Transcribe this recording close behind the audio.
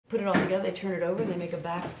put it all together, they turn it over, and they make a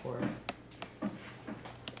back for it.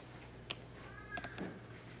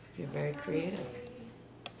 You're very creative.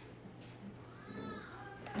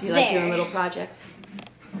 Do you like doing little projects?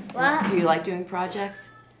 What? Do you like doing projects?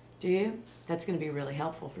 Do you? That's going to be really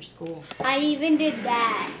helpful for school. I even did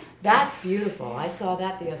that. That's beautiful. I saw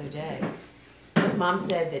that the other day. Mom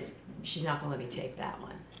said that she's not going to let me take that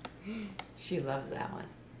one. She loves that one.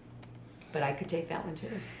 But I could take that one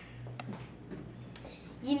too.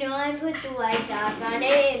 You know, I put the white dots on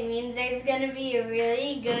it. It means there's going to be a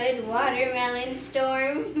really good watermelon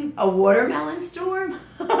storm. A watermelon storm?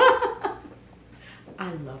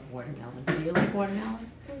 I love watermelon. Do you like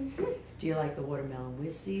watermelon? Mm-hmm. Do you like the watermelon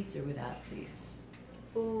with seeds or without seeds?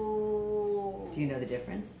 Ooh. Do you know the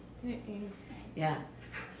difference? Mm-mm. Yeah.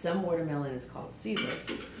 Some watermelon is called seedless.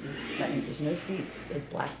 That means there's no seeds. There's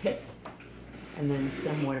black pits. And then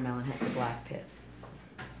some watermelon has the black pits.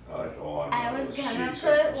 I was gonna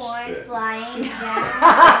put one flying down.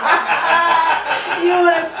 You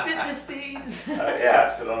want to spit the seeds? Yeah,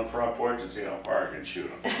 sit on the front porch and see how far I can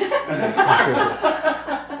shoot them.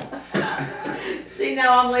 See,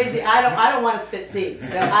 now I'm lazy. I don't want to spit seeds,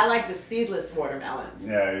 so I like the seedless watermelon.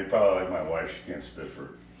 Yeah, you're probably like my wife. She can't spit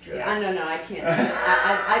for Jack. Yeah, no, I can't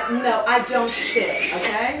spit. No, I don't spit.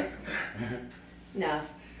 Okay? No,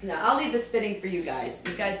 I'll leave the spitting for you guys.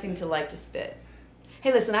 You guys seem to like to spit.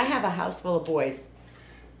 Hey, listen, I have a house full of boys.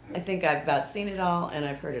 I think I've about seen it all and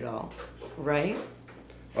I've heard it all, right?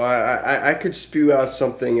 Well, I could spew out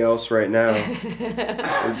something else right now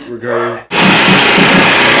regarding.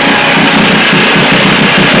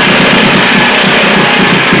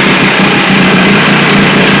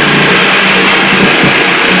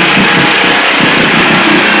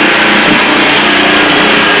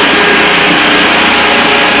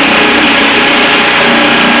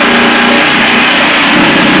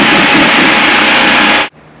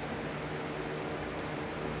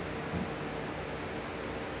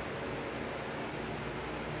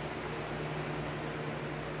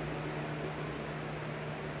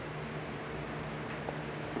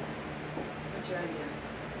 What's your idea?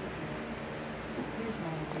 Here's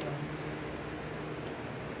my idea.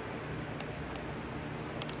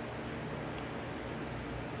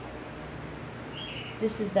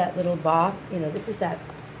 This is that little box, this is that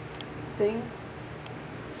thing.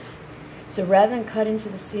 So rather than cut into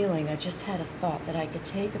the ceiling, I just had a thought that I could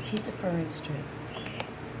take a piece of furring strip,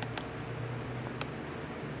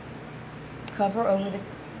 cover over the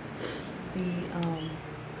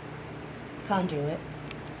conduit,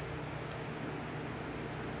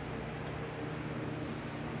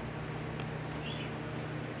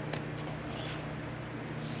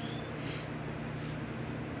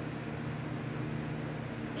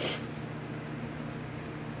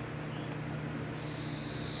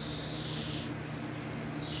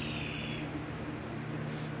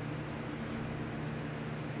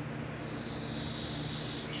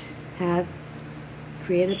 have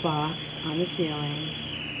create a box on the ceiling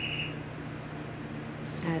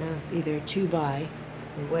out of either 2x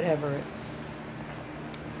or whatever,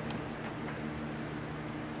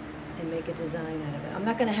 and make a design out of it. I'm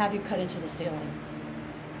not going to have you cut into the ceiling.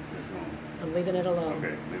 I'm leaving it alone.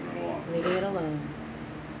 Okay, leave it alone. Leaving it alone.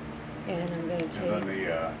 And I'm going to take... And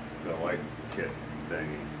then the light kit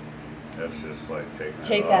thingy, that's just like taking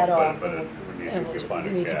Take that off. But And we need we'll to find a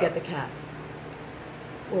we need to cap. get the cap.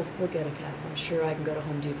 We'll get a cap. I'm sure I can go to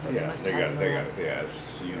Home Depot. They Yeah, must they have got, them they all. got, yeah,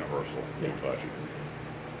 it's universal. Yeah. Budget.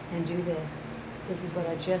 And do this. This is what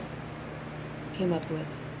I just came up with.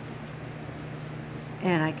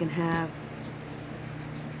 And I can have...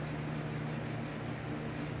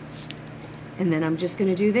 And then I'm just going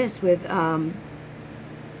to do this with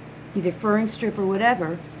either furring strip or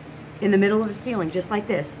whatever in the middle of the ceiling, just like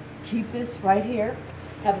this. Keep this right here.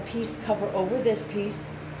 Have a piece cover over this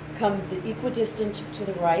piece. Come the equidistant to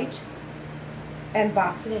the right. And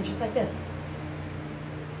box it in just like this.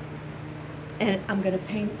 And I'm going to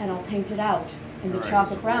paint, and I'll paint it out in the All right,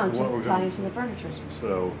 chocolate so brown what we're to tie gonna- into the furniture.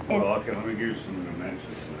 So, And- well, okay, let me give you some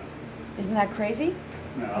dimensions now. Isn't that crazy?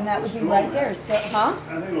 No, And that would it's be cool, right man. there. So, huh?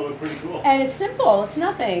 I think it'll look pretty cool. And it's simple. It's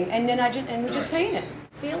nothing. And then we just paint it.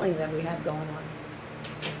 Feeling that we have going on.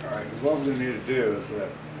 All right, because what we're going to need to do is that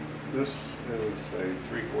this is a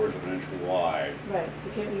 3/4 of an inch wide. Right. So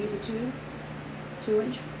can't we use a 2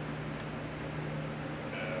 inch?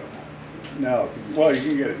 No, well, you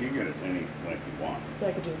can get it any length you want. So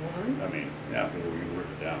I could do 1. I mean, yeah, we can rip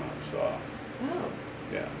it down on a saw. Oh,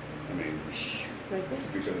 Yeah, I mean, right there.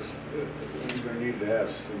 because we're going to need to have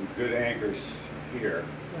some good anchors here,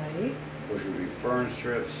 Right. which would be fern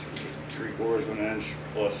strips, 3/4 of an inch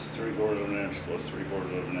plus 3/4 of an inch plus 3/4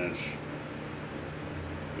 of an inch.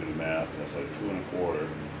 do the math, that's like 2 1/4.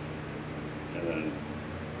 And then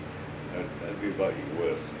that'd be about your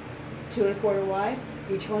width, 2 1/4 wide,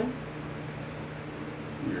 each one?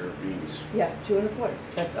 your beams. Yeah, 2 1/4.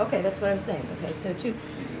 That's okay. That's what I was saying. Okay, so two. You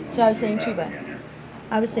can So I was do the saying math 2 by. again here.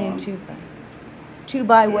 I was saying One. 2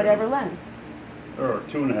 by Two. whatever length. Or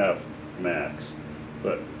 2 1/2 max,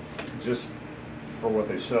 but just for what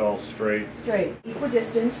they sell straight. Straight,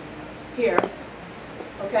 equidistant, here.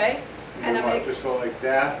 Okay, and I make just go like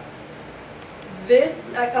that. this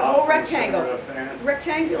like a whole Off the center rectangle, of the fan.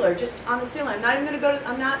 rectangular, just on the ceiling. I'm not even gonna go.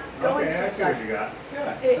 I'm not going Okay, to I the see what side. you got.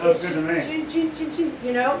 Yeah, It's sounds good to just me. chin, chin, chin, chin,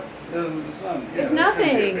 you know. It's Yeah, that's gonna be a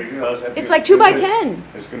nothing. big deal. That'd It's be- like 2 by 10.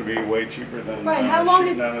 It's gonna be way cheaper than Right? How long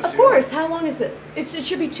is? shooting on a Of ceiling. course. How long is this? It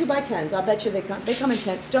should be 2 by 10s. I'll bet you they come. They come in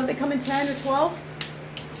 10. Don't they come in 10 or 12?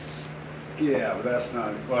 Yeah, but that's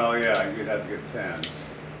not. Well, yeah, you'd have to get 10s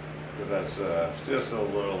because that's just a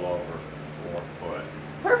little over 4 foot.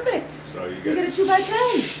 Perfect. So you You get get a 2 by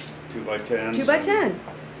 10. 2 by 10s. 2 by 10.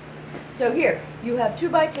 So here, you have 2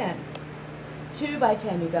 by 10. 2 by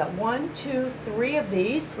 10. You got 1, 2, 3 of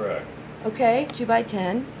these. Correct. Okay, 2 by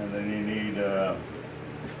 10. And then you need.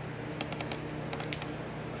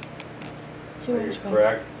 2 You're inch by 10.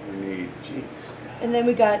 correct. You need. Jeez. And then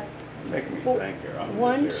we got You're making me Four- think here. I'm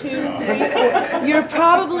 1, just 2, here. 3, 4. You're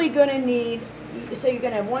probably gonna need. So you're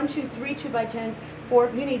gonna have 1, 2, 3 2 by 10s. 4.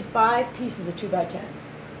 You need 5 pieces of 2 by 10.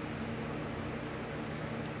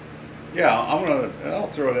 Yeah, I'll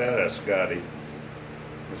throw that at Scotty.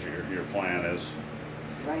 What's your plan is?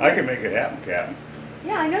 Right. I can make it happen, Captain.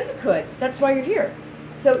 Yeah, I know you could. That's why you're here.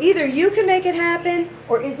 So either you can make it happen,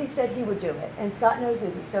 or Izzy said he would do it, and Scott knows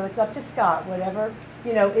Izzy. So it's up to Scott. Whatever,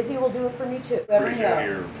 Izzy will do it for me too. Whoever Pretty you sure know.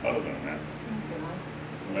 you're Republican, man.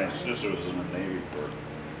 My sister was in the Navy for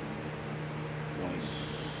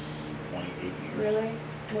 28 years. Really?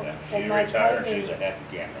 Yeah, And she my retired. cousin- She's a happy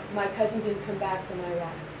camper. My cousin didn't come back from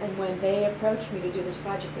Iraq, and when they approached me to do this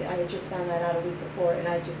project, I had just found that out a week before, and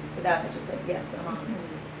I just said yes, I'm on.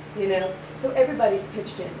 So everybody's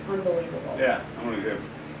pitched in, unbelievable. Yeah, I'm gonna give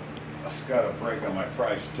Scott a break on my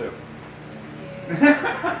price too.